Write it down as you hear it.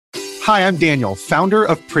Hi, I'm Daniel, founder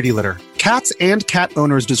of Pretty Litter. Cats and cat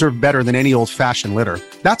owners deserve better than any old-fashioned litter.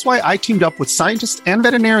 That's why I teamed up with scientists and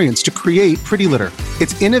veterinarians to create Pretty Litter.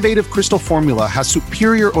 Its innovative crystal formula has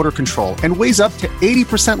superior odor control and weighs up to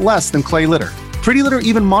 80% less than clay litter. Pretty Litter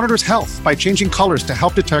even monitors health by changing colors to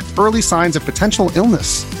help detect early signs of potential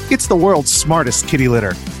illness. It's the world's smartest kitty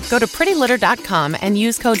litter. Go to prettylitter.com and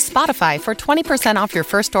use code SPOTIFY for 20% off your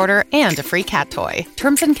first order and a free cat toy.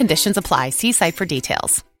 Terms and conditions apply. See site for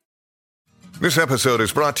details. This episode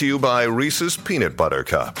is brought to you by Reese's Peanut Butter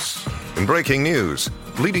Cups. In breaking news,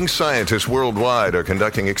 leading scientists worldwide are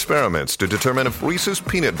conducting experiments to determine if Reese's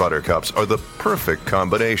Peanut Butter Cups are the perfect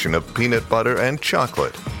combination of peanut butter and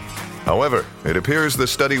chocolate. However, it appears the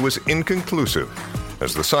study was inconclusive,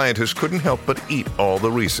 as the scientists couldn't help but eat all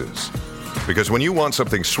the Reese's. Because when you want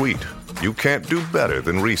something sweet, you can't do better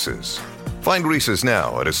than Reese's. Find Reese's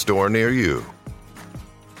now at a store near you.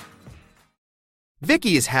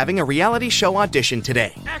 Vicky is having a reality show audition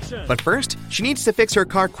today. Action. But first, she needs to fix her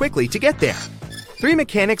car quickly to get there. 3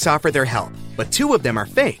 mechanics offer their help, but 2 of them are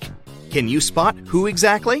fake. Can you spot who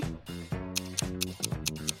exactly?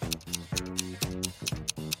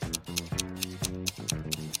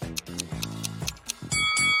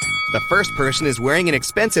 The first person is wearing an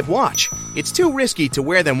expensive watch. It's too risky to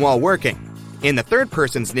wear them while working. And the third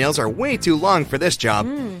person's nails are way too long for this job,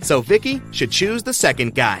 so Vicky should choose the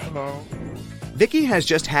second guy. Hello. Vicky has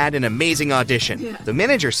just had an amazing audition. The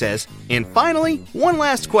manager says, and finally, one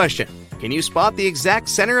last question. Can you spot the exact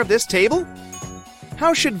center of this table?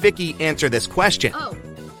 How should Vicky answer this question?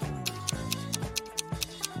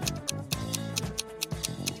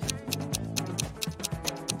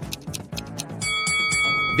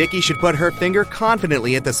 Vicky should put her finger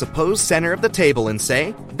confidently at the supposed center of the table and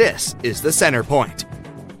say, "This is the center point."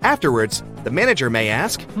 Afterwards, the manager may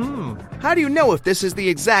ask, "How do you know if this is the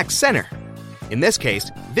exact center?" In this case,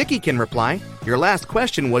 Vicky can reply, "Your last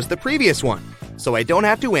question was the previous one, so I don't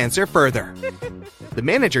have to answer further." The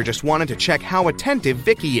manager just wanted to check how attentive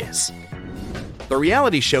Vicky is. The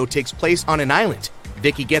reality show takes place on an island.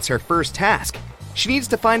 Vicky gets her first task. She needs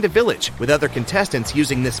to find a village with other contestants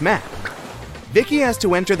using this map. Vicky has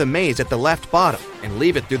to enter the maze at the left bottom and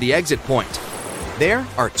leave it through the exit point. There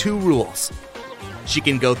are 2 rules. She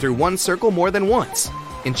can go through one circle more than once,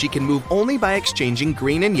 and she can move only by exchanging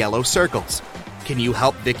green and yellow circles. Can you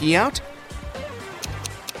help Vicky out?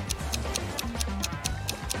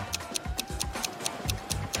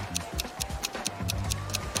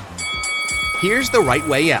 Here's the right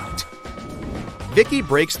way out. Vicky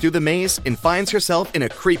breaks through the maze and finds herself in a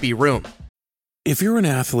creepy room. If you're an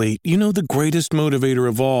athlete, you know the greatest motivator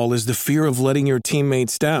of all is the fear of letting your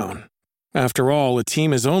teammates down. After all, a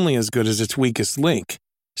team is only as good as its weakest link.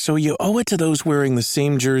 So you owe it to those wearing the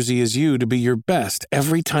same jersey as you to be your best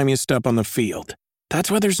every time you step on the field. That's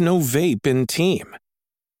why there's no vape in team.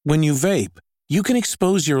 When you vape, you can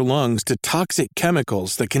expose your lungs to toxic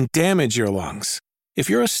chemicals that can damage your lungs. If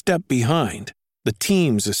you're a step behind, the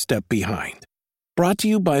team's a step behind. Brought to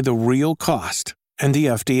you by The Real Cost and the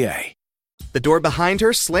FDA. The door behind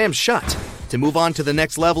her slams shut. To move on to the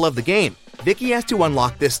next level of the game, Vicky has to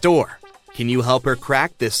unlock this door. Can you help her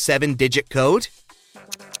crack this 7-digit code?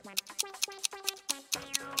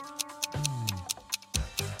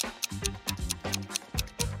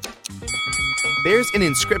 There's an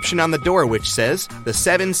inscription on the door which says, "The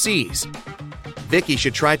 7 C's." Vicky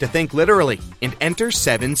should try to think literally and enter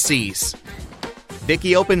 7 C's.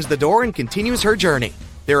 Vicky opens the door and continues her journey.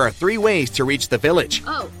 There are 3 ways to reach the village,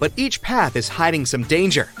 but each path is hiding some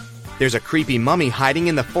danger. There's a creepy mummy hiding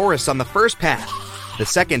in the forest on the first path. The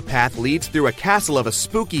second path leads through a castle of a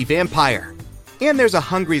spooky vampire. And there's a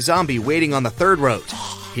hungry zombie waiting on the third road.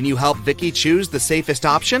 Can you help Vicky choose the safest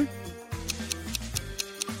option?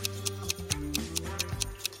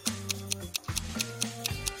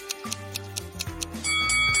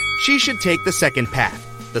 She should take the second path.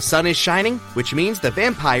 The sun is shining, which means the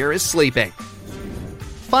vampire is sleeping.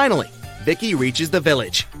 Finally, Vicky reaches the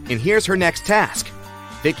village, and here's her next task.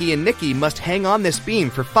 Vicky and Nikki must hang on this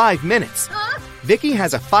beam for 5 minutes. Vicky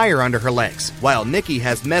has a fire under her legs, while Nikki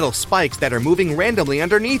has metal spikes that are moving randomly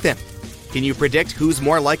underneath him. Can you predict who's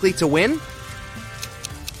more likely to win?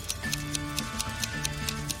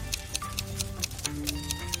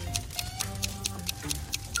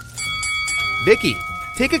 Vicky,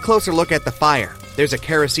 take a closer look at the fire. There's a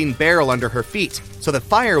kerosene barrel under her feet, so the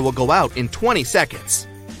fire will go out in 20 seconds.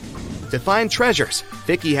 To find treasures,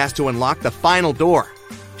 Vicky has to unlock the final door.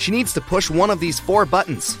 She needs to push one of these 4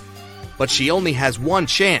 buttons. But she only has 1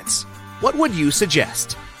 chance. What would you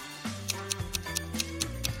suggest?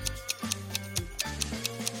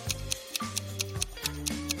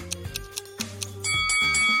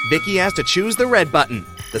 Vicky has to choose the red button.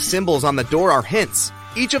 The symbols on the door are hints.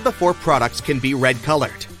 Each of the 4 products can be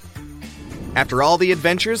red-colored. After all the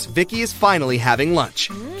adventures, Vicky is finally having lunch.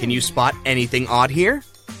 Can you spot anything odd here?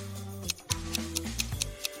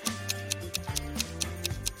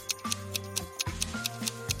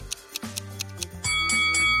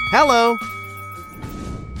 Hello!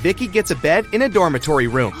 Vicky gets a bed in a dormitory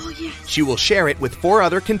room. She will share it with 4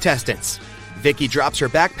 other contestants. Vicky drops her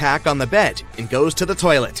backpack on the bed and goes to the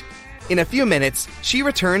toilet. In a few minutes, she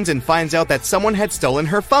returns and finds out that someone had stolen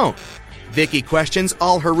her phone. Vicky questions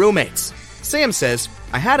all her roommates. Sam says,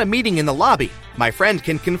 "I had a meeting in the lobby. My friend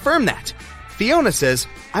can confirm that." Fiona says,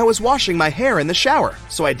 "I was washing my hair in the shower,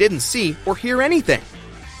 so I didn't see or hear anything."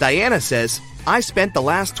 Diana says, "I spent the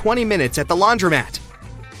last 20 minutes at the laundromat.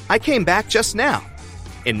 I came back just now."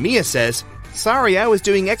 And Mia says, "Sorry, I was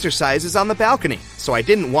doing exercises on the balcony, so I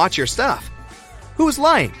didn't watch your stuff." Who's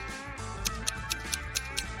lying?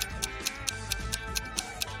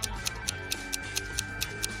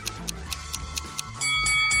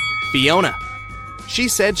 Fiona. She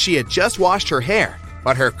said she had just washed her hair,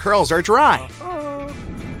 but her curls are dry.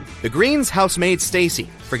 The Greens' housemaid Stacy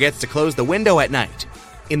forgets to close the window at night.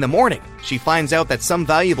 In the morning, she finds out that some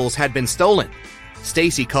valuables had been stolen.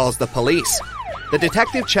 Stacy calls the police. The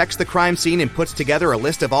detective checks the crime scene and puts together a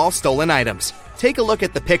list of all stolen items. Take a look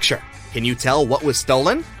at the picture. Can you tell what was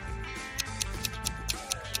stolen?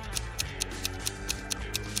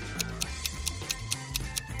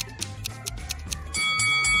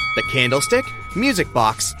 The candlestick, music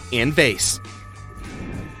box, and vase.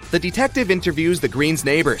 The detective interviews the Greens'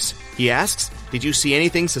 neighbors. He asks, "Did you see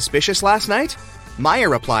anything suspicious last night?" Maya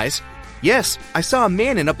replies, "Yes, I saw a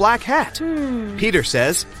man in a black hat." Peter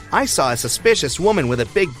says, "I saw a suspicious woman with a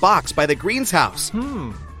big box by the Greens' house."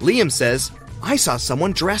 Liam says, "I saw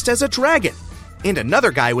someone dressed as a dragon, and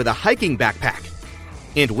another guy with a hiking backpack."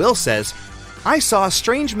 And Will says, "I saw a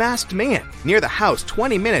strange masked man near the house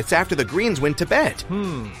 20 minutes after the Greens went to bed."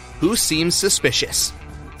 Who seems suspicious?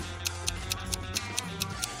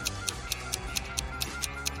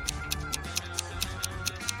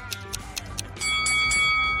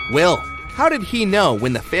 Will. How did he know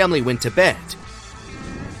when the family went to bed?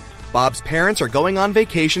 Bob's parents are going on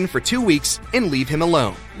vacation for 2 weeks and leave him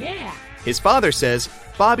alone. His father says,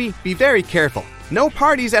 "Bobby, be very careful. No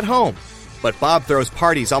parties at home." But Bob throws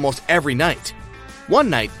parties almost every night. One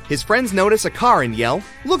night, his friends notice a car and yell,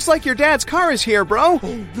 "Looks like your dad's car is here, bro!"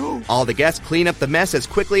 Oh, no. All the guests clean up the mess as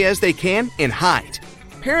quickly as they can and hide.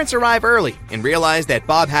 Parents arrive early and realize that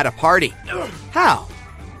Bob had a party. How?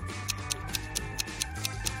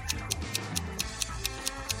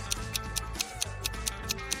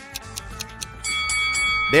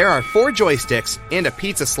 There are 4 joysticks and a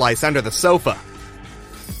pizza slice under the sofa.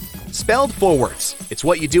 Spelled forwards, it's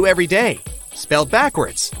what you do every day. Spelled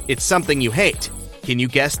backwards, it's something you hate. Can you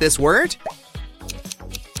guess this word?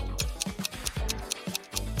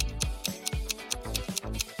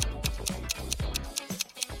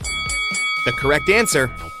 The correct answer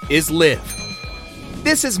is live.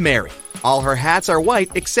 This is Mary. All her hats are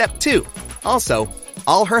white except 2. Also,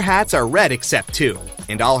 all her hats are red except 2.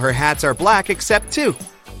 And all her hats are black except 2.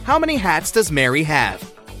 How many hats does Mary have?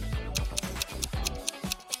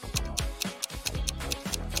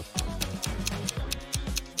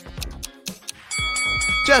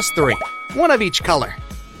 Just 3. One of each color.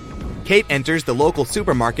 Kate enters the local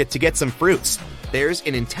supermarket to get some fruits. There's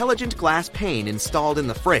an intelligent glass pane installed in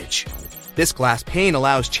the fridge. This glass pane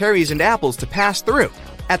allows cherries and apples to pass through.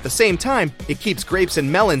 At the same time, it keeps grapes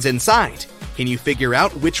and melons inside. Can you figure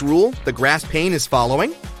out which rule the glass pane is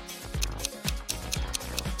following?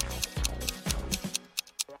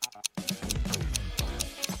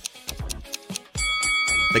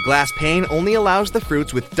 The glass pane only allows the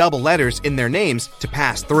fruits with double letters in their names to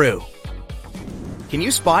pass through. Can you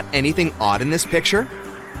spot anything odd in this picture?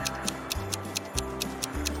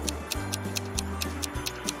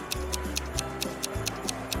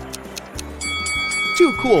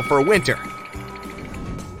 Too cool for winter.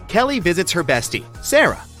 Kelly visits her bestie,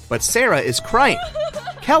 Sarah, but Sarah is crying.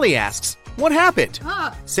 Kelly asks, "What happened?"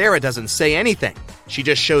 Sarah doesn't say anything. She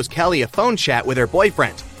just shows Kelly a phone chat with her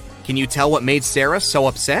boyfriend. Can you tell what made Sarah so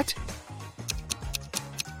upset?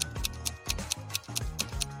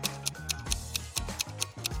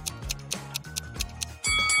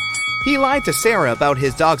 He lied to Sarah about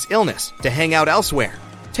his dog's illness to hang out elsewhere.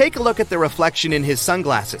 Take a look at the reflection in his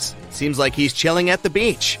sunglasses. Seems like he's chilling at the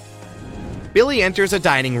beach. Billy enters a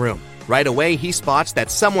dining room. Right away, he spots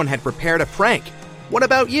that someone had prepared a prank. What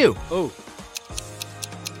about you? Oh.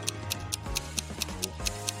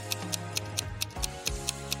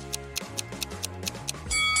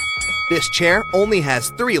 This chair only has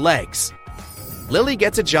 3 legs. Lily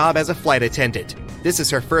gets a job as a flight attendant. This is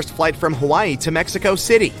her first flight from Hawaii to Mexico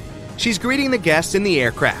City. She's greeting the guests in the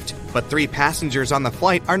aircraft, but 3 passengers on the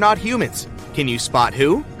flight are not humans. Can you spot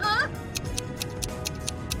who?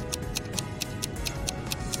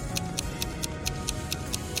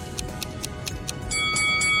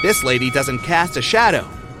 This lady doesn't cast a shadow,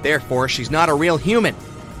 therefore she's not a real human.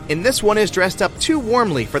 And this one is dressed up too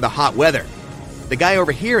warmly for the hot weather. The guy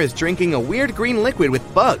over here is drinking a weird green liquid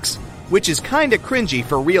with bugs, which is kinda cringy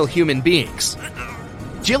for real human beings.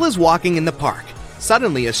 Jill is walking in the park.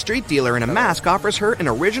 Suddenly, a street dealer in a mask offers her an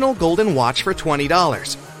original golden watch for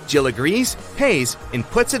 $20. Jill agrees, pays, and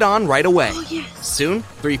puts it on right away. Soon,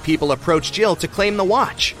 3 people approach Jill to claim the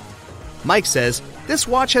watch. Mike says, "This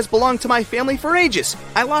watch has belonged to my family for ages.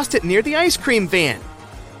 I lost it near the ice cream van."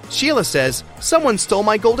 Sheila says, "Someone stole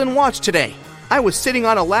my golden watch today. I was sitting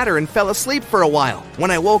on a ladder and fell asleep for a while. When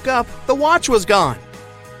I woke up, the watch was gone."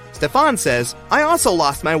 Stefan says, "I also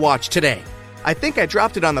lost my watch today. I think I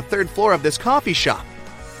dropped it on the 3rd floor of this coffee shop.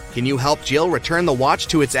 Can you help Jill return the watch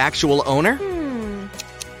to its actual owner?"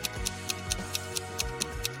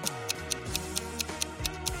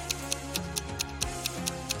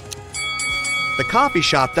 The coffee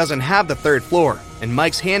shop doesn't have the 3rd floor, and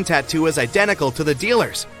Mike's hand tattoo is identical to the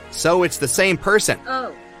dealer's, so it's the same person.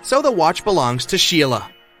 So the watch belongs to Sheila.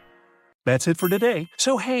 That's it for today.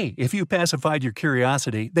 So hey, if you pacified your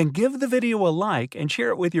curiosity, then give the video a like and share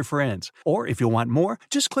it with your friends. Or if you want more,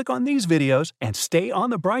 just click on these videos and stay on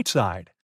the bright side.